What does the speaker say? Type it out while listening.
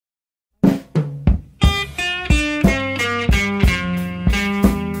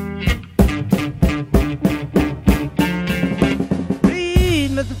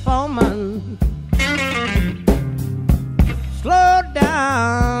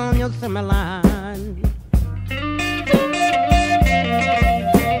Yosemite line.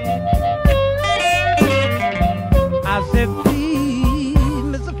 I said, please,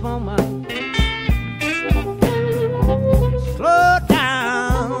 Mr. Foreman, slow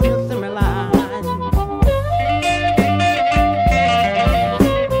down Yosemite line.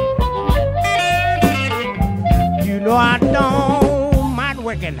 You know I don't mind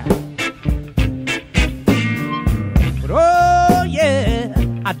working, but oh yeah,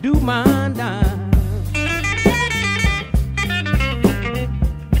 I do mind dying.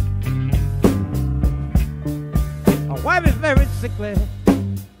 My wife is very sickly.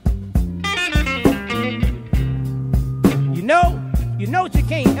 You know she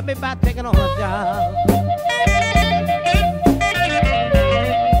can't help me by taking on a job.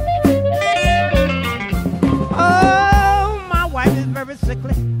 Oh, my wife is very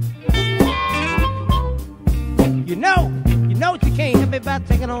sickly. You know she can't help me by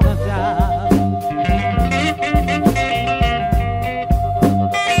taking on a job.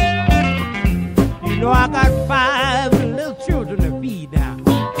 You know I got 5 little children to feed now.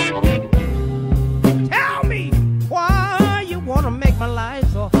 Tell me why you want to make my life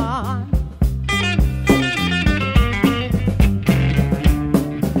so hard.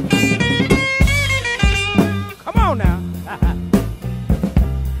 Come on now.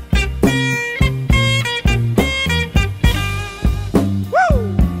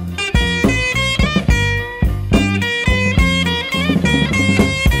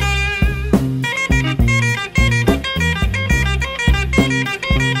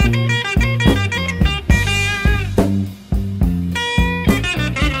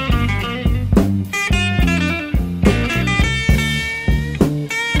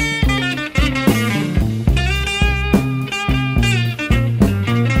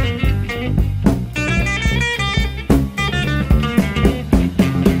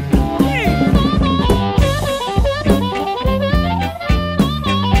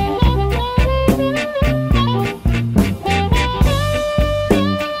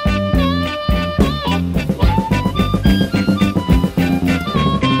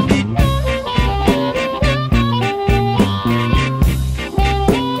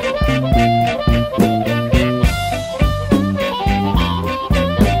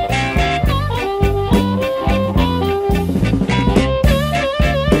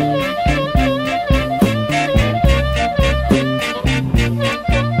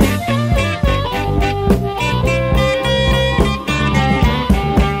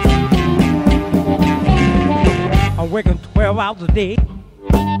 Working 12 hours a day,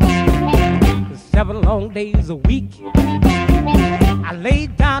 7 long days a week. I lay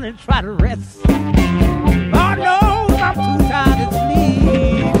down and try to rest. Lord knows I'm too tired to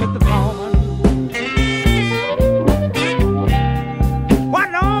sleep, Mr. Foreman. Why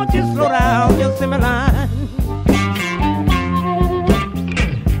don't you slow down your semi line?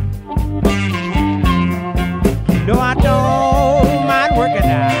 No, I don't mind working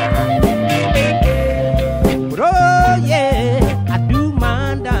out.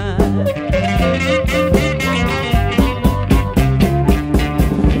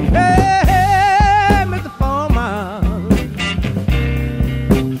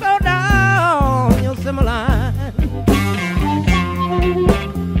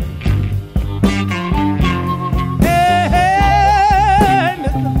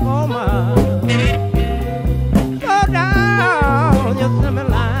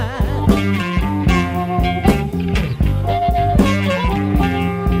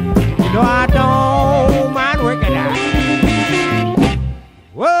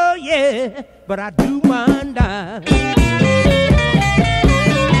 But I do mind dying.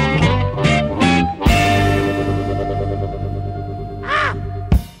 Ah!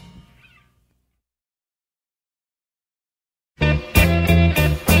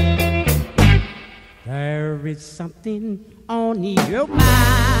 There is something on your mind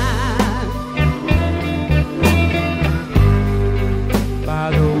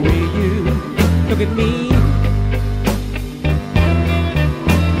by the way you look at me.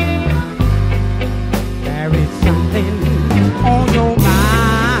 There is something on your mind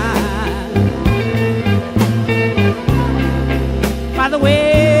by the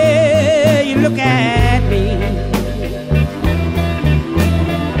way you look at me.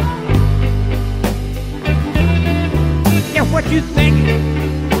 Yeah, what you think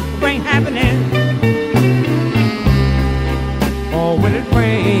bring happiness, or will it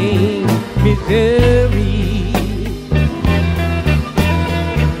bring misery?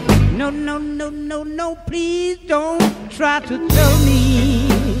 No, please don't try to tell me.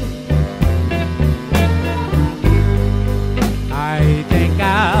 I think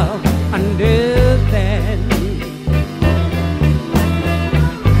I'll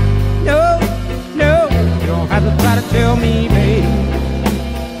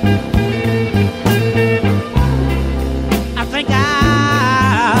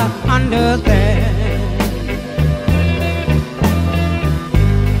understand.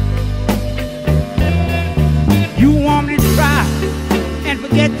 You want me to try and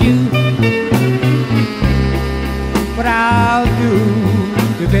forget you, but I'll do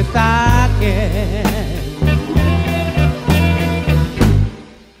the best I can.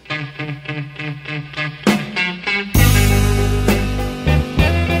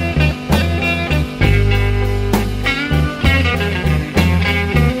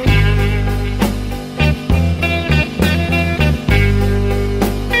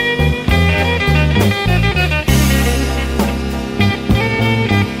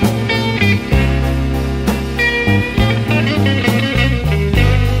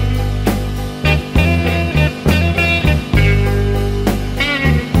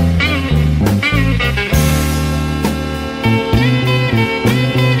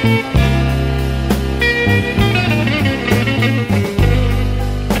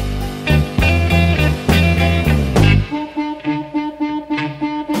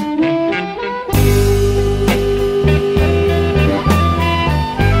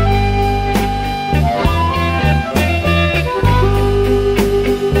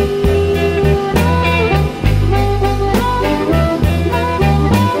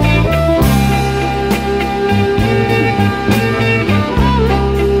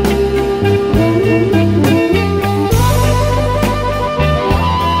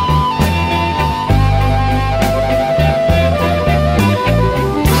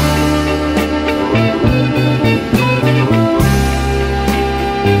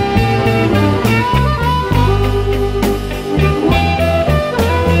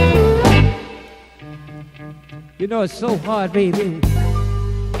 You know it's so hard, baby,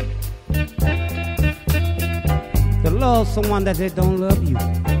 to love someone that they don't love you.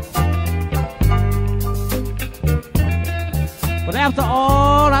 But after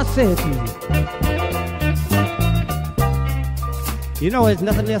all I said to you know there's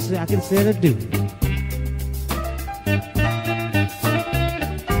nothing else I can say to do.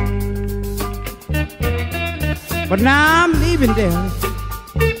 But now I'm leaving there.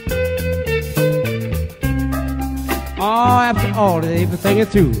 Oh, after all, everything is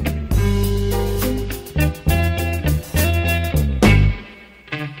through.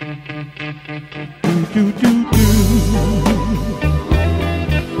 Do, do, do, do.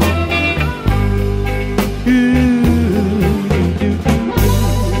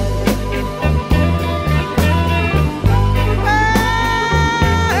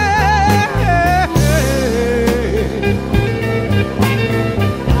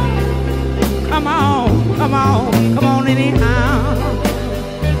 Come on anyhow.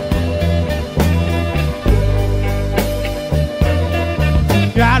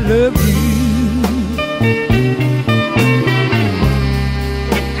 I love you.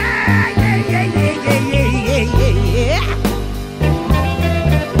 Yeah.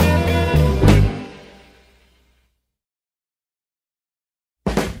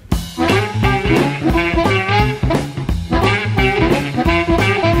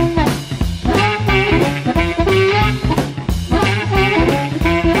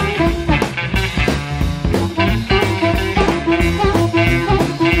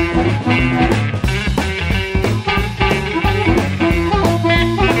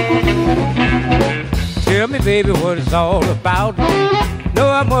 Tell me, baby, what it's all about. No,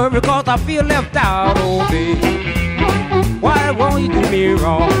 I'm worried because I feel left out, oh, baby. Why won't you do me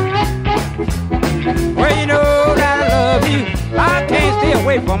wrong? Well, you know that I love you. I can't stay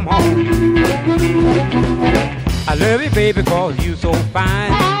away from home. I love you, baby, cause you so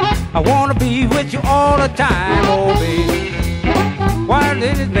fine. I wanna be with you all the time, oh, baby. Why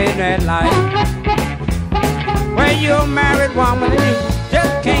did it make that life? Well, you're a married woman and you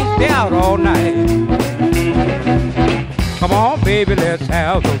just can't stay out all night. Come on, baby, let's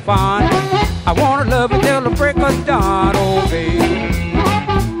have some fun. I wanna love you till the break of dawn, oh, baby.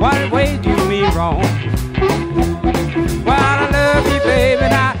 Why way do me wrong? Well, I love you, baby,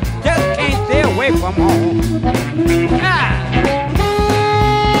 and I just can't stay away from home. Ah.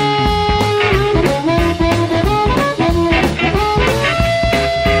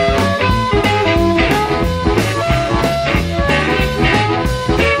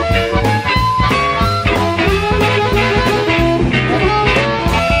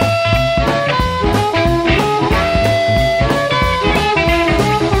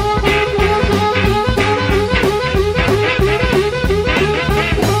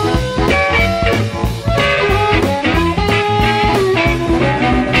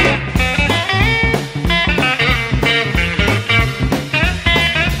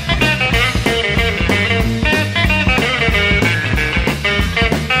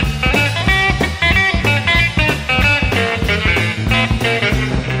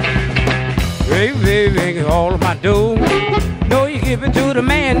 all of my dough. No, you give it to the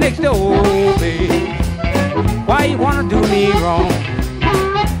man next door, baby. Why you wanna do me wrong?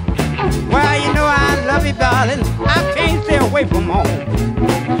 Well, you know I love you, darling. I can't stay away from home.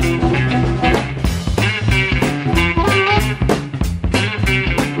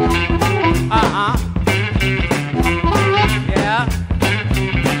 Uh-huh. Yeah.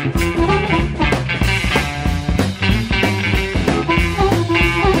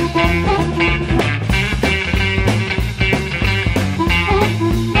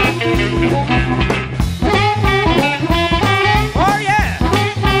 Oh, yeah.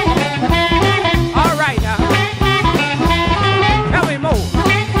 All right, now. Tell me more.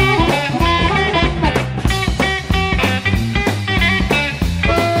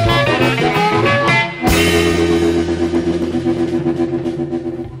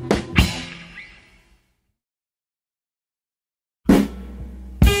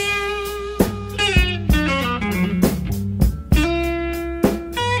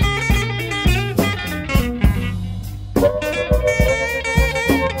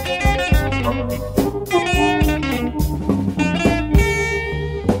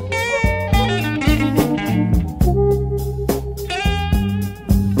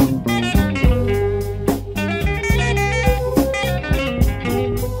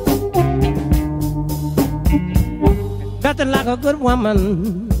 Nothing like a good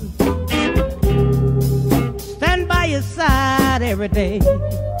woman. Stand by your side every day.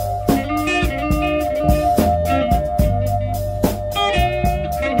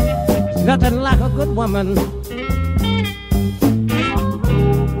 Nothing like a good woman.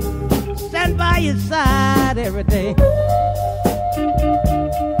 Stand by your side every day.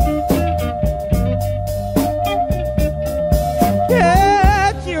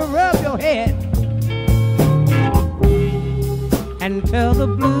 Yeah, you rub your head and tell the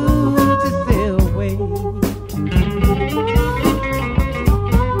blues to sail away.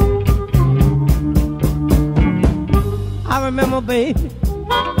 I remember, baby,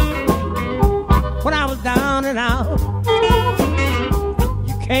 when I was down and out,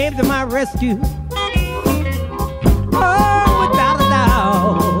 you came to my rescue. Oh, without a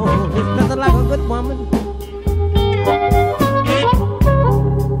doubt, there's nothing like a good woman.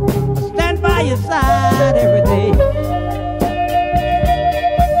 I stand by your side every day.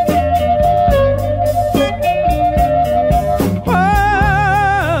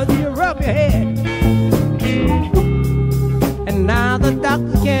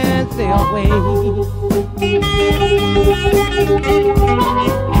 Away.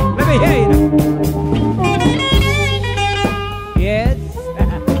 Let me hear you now. Yes.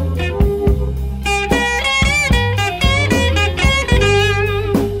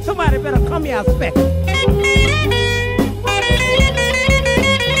 Somebody better come here, I expect.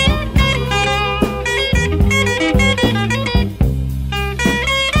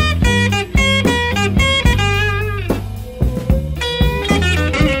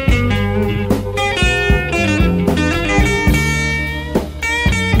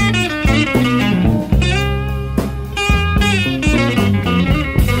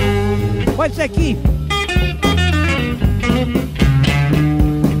 What's that key?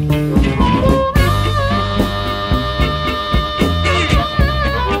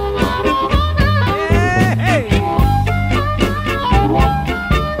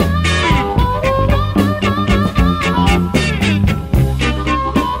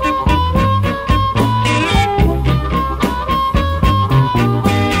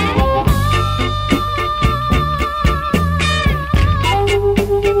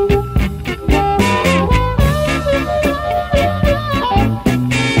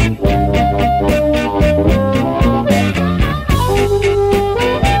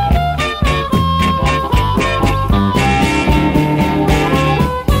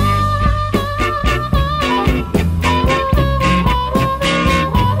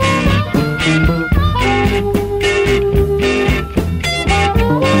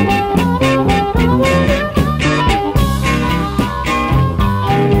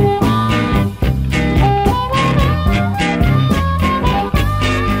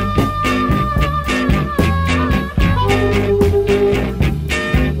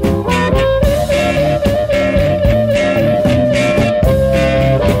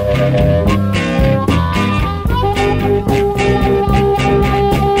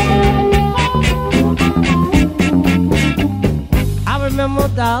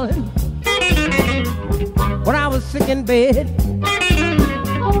 Darling, when I was sick in bed,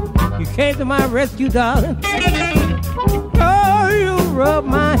 you came to my rescue, darling. Oh, you rubbed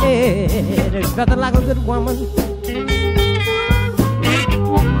my head. There's nothing like a good woman.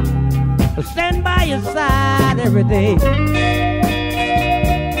 stand by your side every day.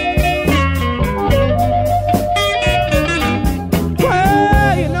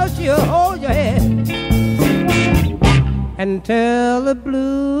 Well, you know she'll hold your head and tell the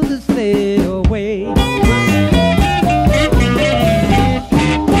blues to stay away.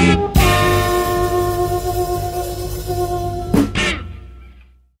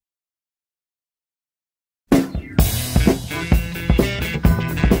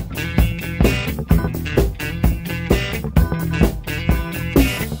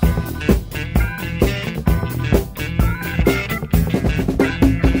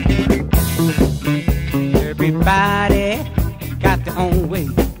 Everybody got their own way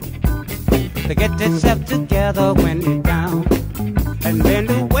to get themselves together when you're down. And then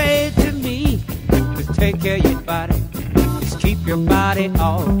the way to me is take care of your body. Just keep your body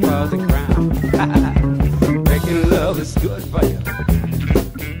off of the ground. Making love is good for you.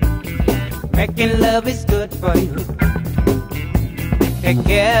 Making love is good for you. Take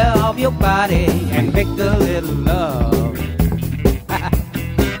care of your body and make a little love.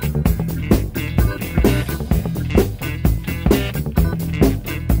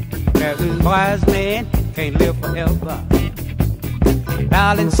 This wise man can't live forever.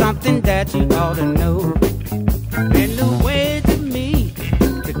 Darling, something that you ought to know. And the way to me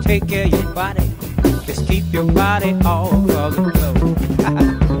to take care of your body, just keep your body off of the floor.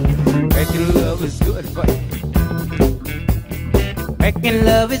 Making love is good for you. Making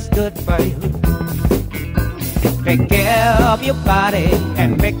love is good for you. Take care of your body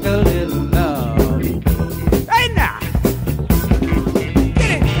and make a little love. Hey now!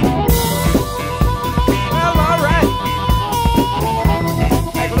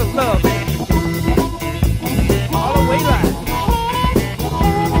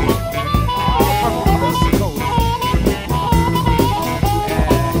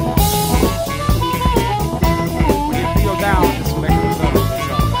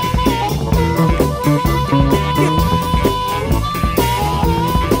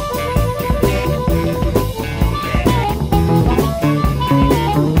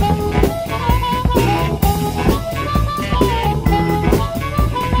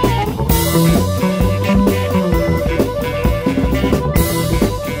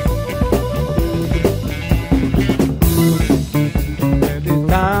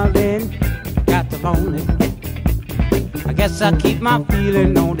 I keep my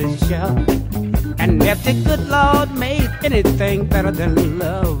feeling on this shelf. And if the good Lord made anything better than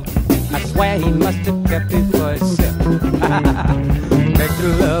love, I swear he must have kept it for himself.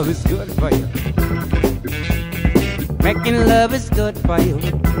 Making love is good for you. Making love is good for you.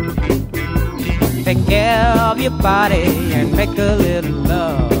 Take care of your body and make a little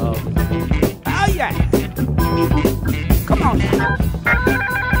love. Oh yeah! Come on now.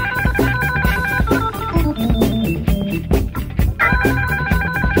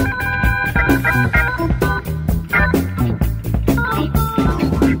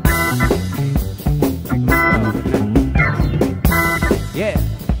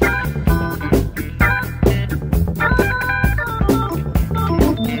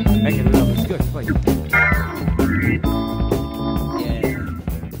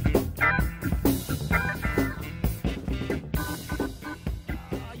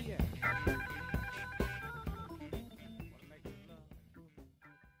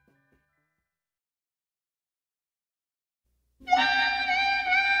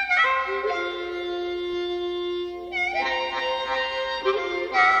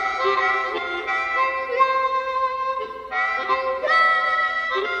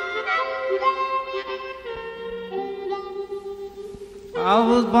 I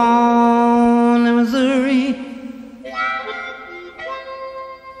was born in Missouri,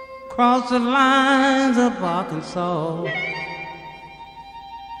 crossed the lines of Arkansas.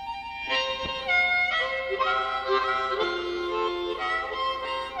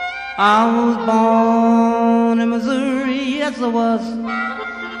 I was born in Missouri, yes I was,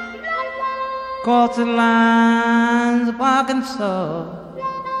 crossed the lines of Arkansas.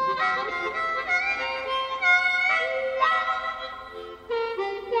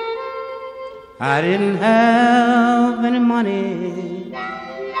 I didn't have any money,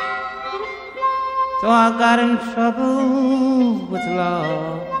 so I got in trouble with the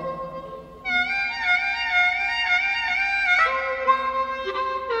law.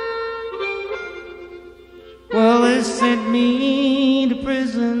 Well, they sent me to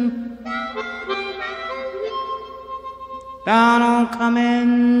prison down on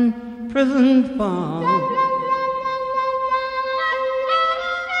Common Prison Farm.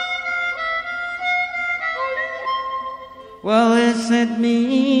 Well, they sent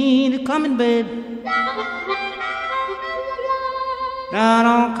me to coming, baby, down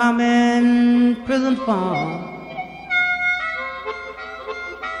on coming prison farm.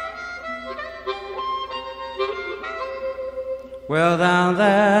 Well, down there,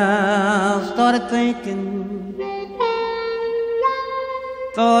 I started thinking,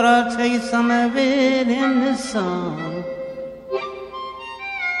 thought I'd tell you some of it in this song.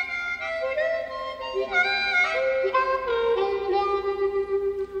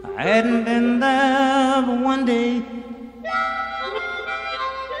 I hadn't been there but one day,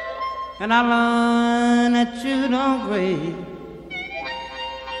 and I learned that you don't grade.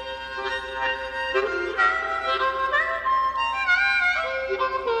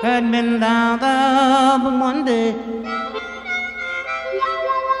 Hadn't been down there but one day,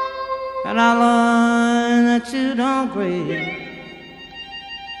 and I learned that you don't grade.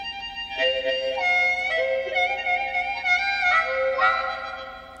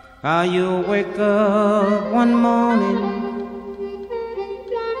 How you wake up one morning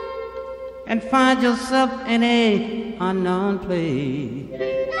and find yourself in a unknown place.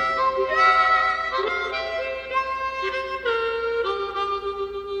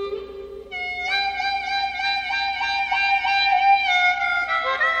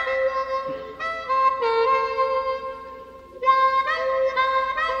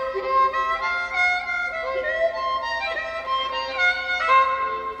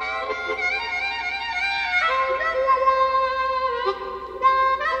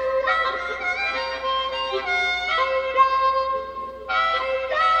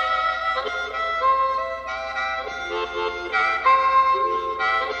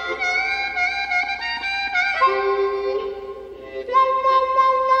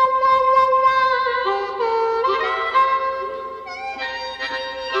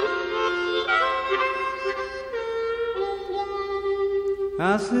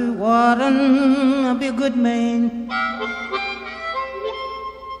 I said, Warden, I'll be a good man.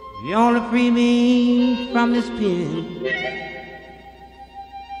 You only free me from this pen.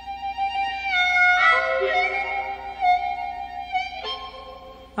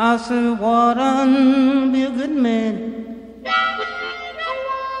 I said, Warden, be a good man.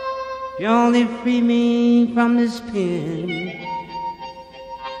 You only free me from this pen.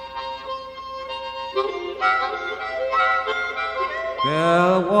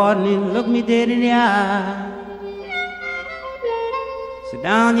 Well, Warden, he looked me dead in the eye. Sit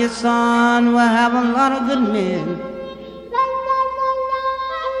down, your son, we'll have a lot of good men.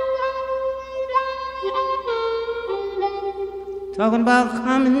 Talking about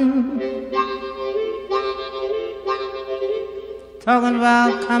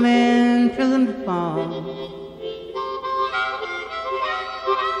coming prison farm.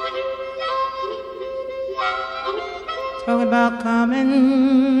 Talking about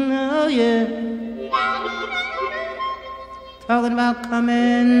coming, oh yeah. Talking about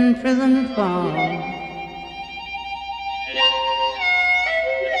coming prison farm.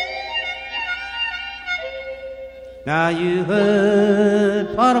 Now you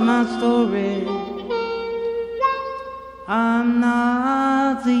heard part of my story. I'm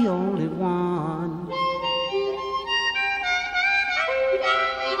not the only one.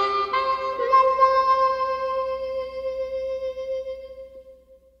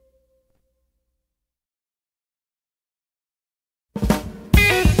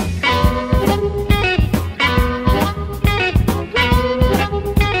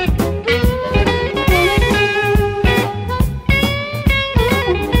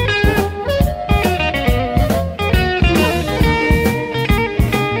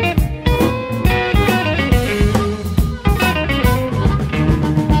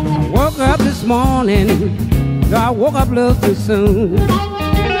 Morning, so I woke up a little too soon.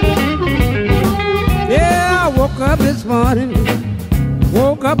 Yeah, I woke up this morning,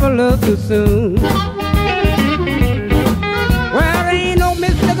 woke up a little too soon. Well, there ain't no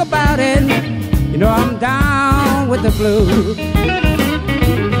mistake about it, you know I'm down with the blues.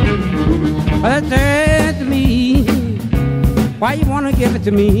 But they said to me, why you wanna give it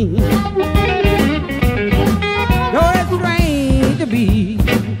to me? No, it's strange to be.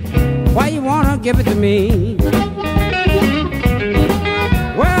 Why you wanna give it to me?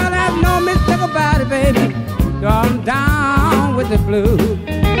 Well, there's no mistake about it, baby. I'm down with the blues.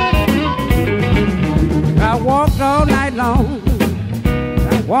 I walked all night long.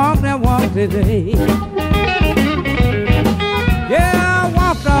 I walked and walked today. Yeah, I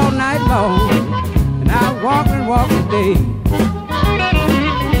walked all night long. And I walked and walked today.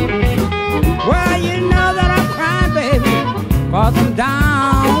 Well, you know that I'm crying, baby, 'cause I'm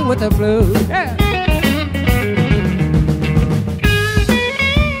down with the blues. Yeah.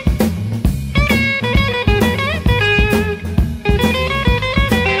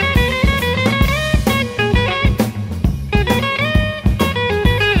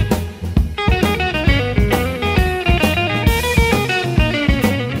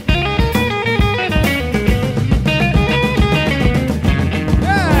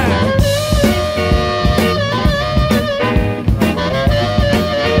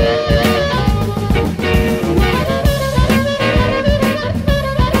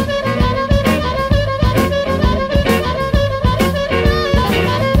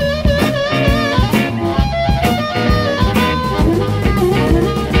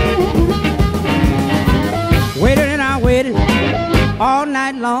 all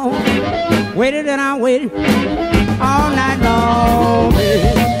night long. Waited and I waited all night long, baby.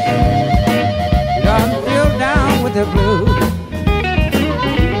 I'm still down with the blues.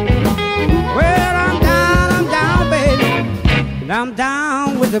 Well, I'm down, baby. And I'm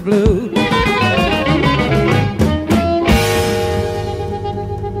down with the blues.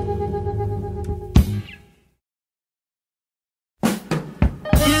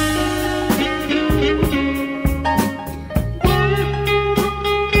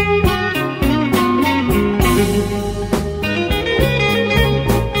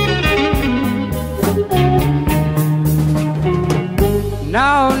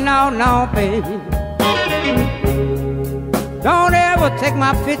 No, baby. Don't ever take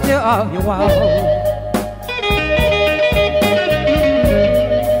my picture off your wall.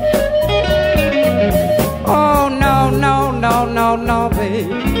 Oh, no,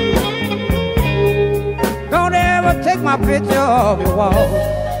 baby. Don't ever take my picture off your wall.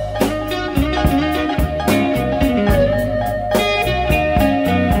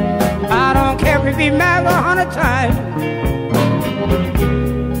 I don't care if you married 100 times.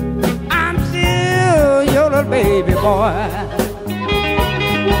 Baby boy,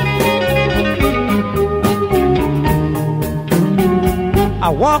 I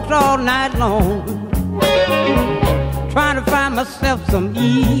walked all night long trying to find myself some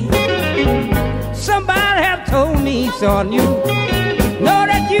ease. Somebody have told me, so I knew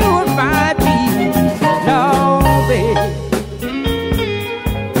that you would find peace. No, baby,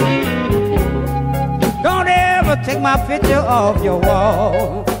 don't ever take my picture off your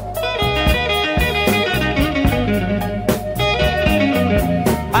wall.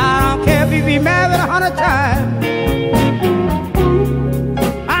 Be married 100 times.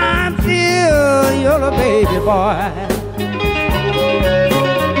 I'm still your little baby boy.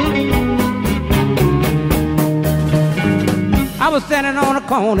 I was standing on a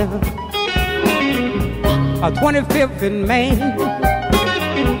corner of 25th and Main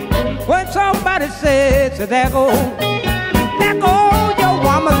when somebody said, so there go your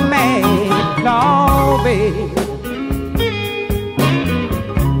woman man. No, baby,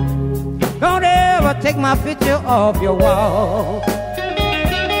 don't ever take my picture off your wall.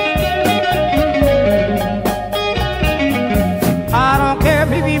 I don't care if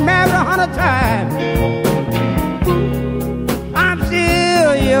you be married 100 times. I'm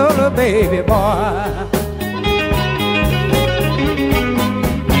still your little baby boy.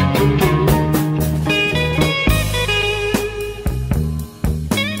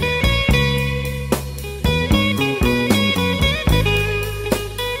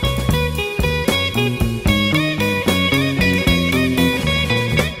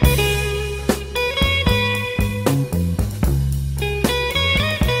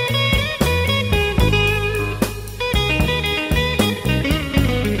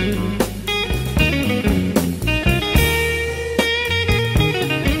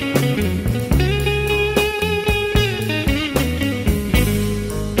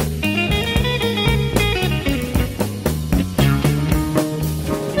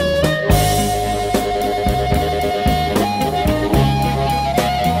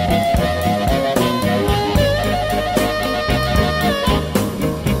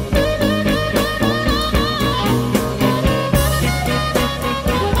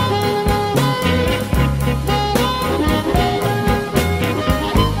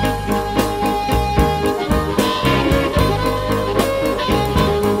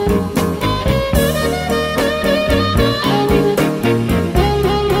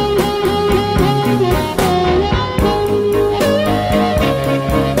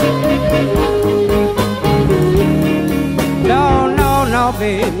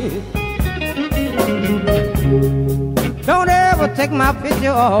 Baby, don't ever take my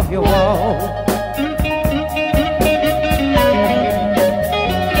picture off your wall.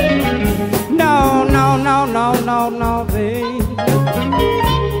 No, baby,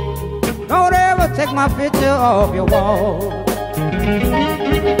 don't ever take my picture off your wall.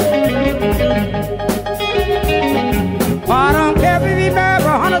 I don't care if you married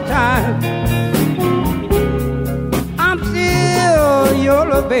 100 times. You're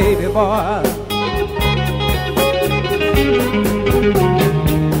a baby boy.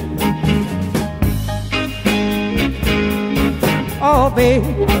 Oh, baby,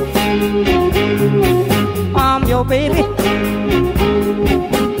 I'm your baby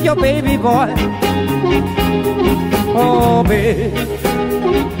boy. Oh, baby,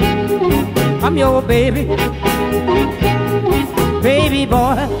 I'm your baby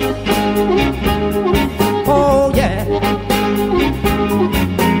boy. Oh, yeah.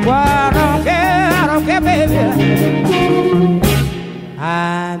 Well, I don't care, baby.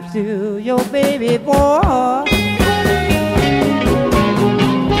 before.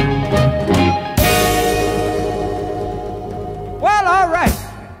 Well, all right.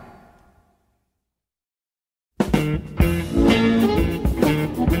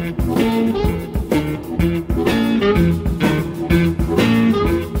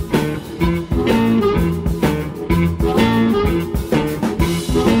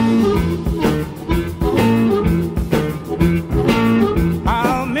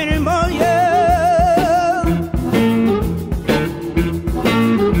 How many more years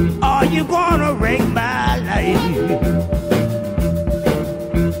are you gonna wreck my life?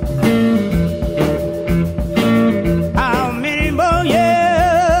 How many more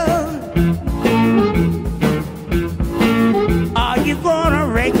years are you gonna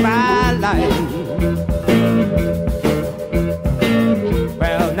wreck my life?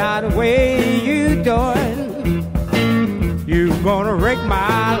 Well, not the way you doing, you gonna wreck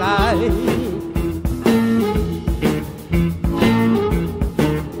my life.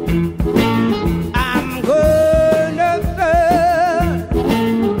 I'm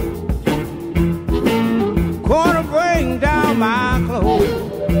gonna bring down my clothes.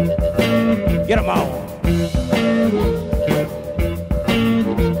 Get 'em all.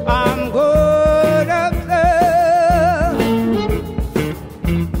 I'm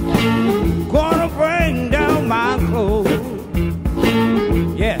gonna bring down my clothes.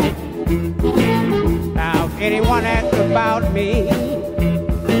 Yeah. Now, if anyone asks about me,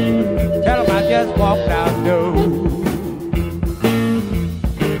 tell them I just walked out the door.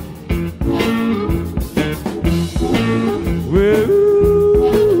 Woo.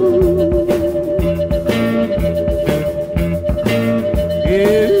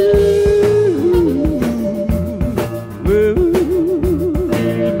 Yeah. Woo.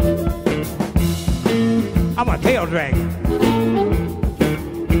 I'm a tail dragger.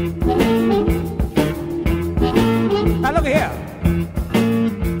 Now look here.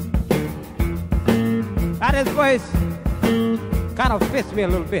 Now this voice kind of fits me a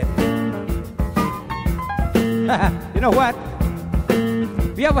little bit. You know what?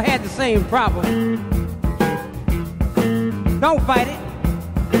 If you ever had the same problem, don't fight it.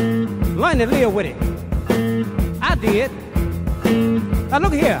 Learn to live with it. I did. Now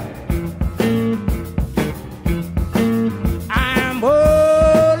look here. I'm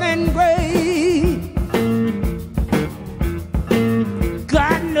old and gray,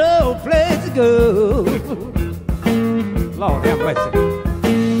 got no place to go. Lord have mercy.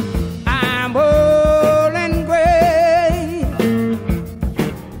 I'm old and gray,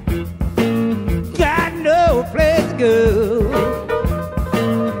 got no place to go.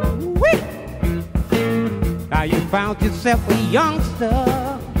 Whee! Now you found yourself a youngster,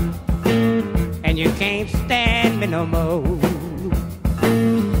 and you can't stand me no more.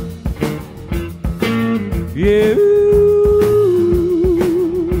 Yeah.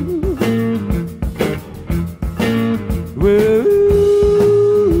 Woo.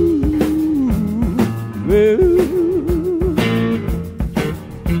 Woo.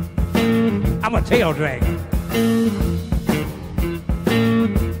 I'm a tail dragger.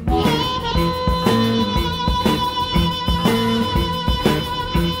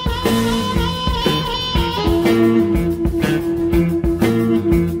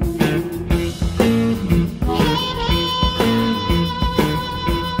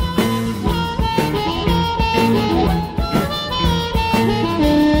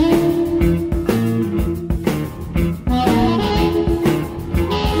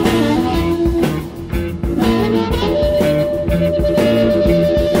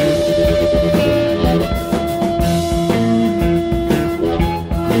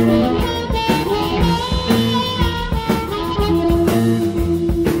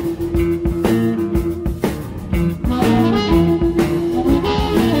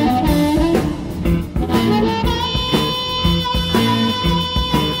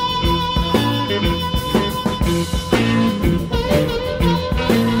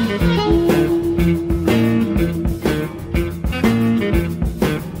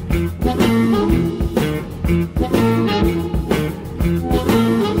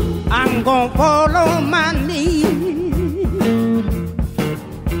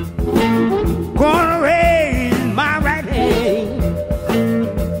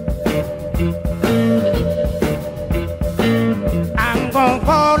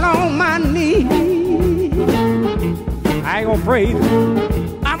 Praise.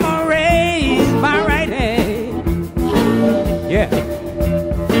 I'm gonna raise my right hand. Yeah.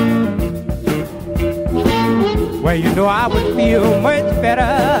 Well, you know I would feel much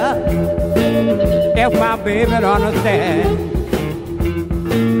better if my baby would understand.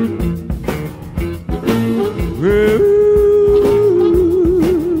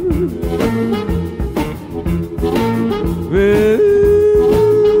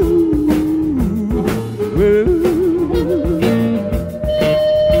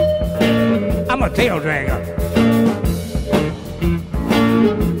 ragga.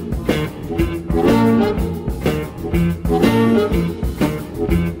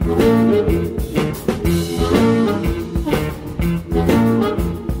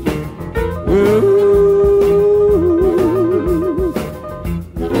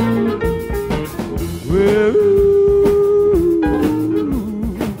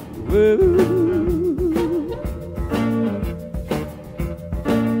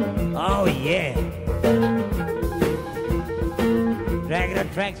 Oh yeah, dragging the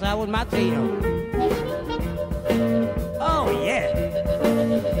tracks out with my tail. Oh yeah,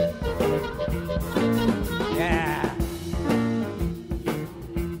 yeah.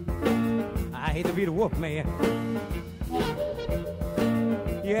 I hate to be the wolf man.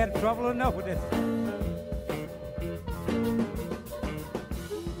 You had trouble enough with this.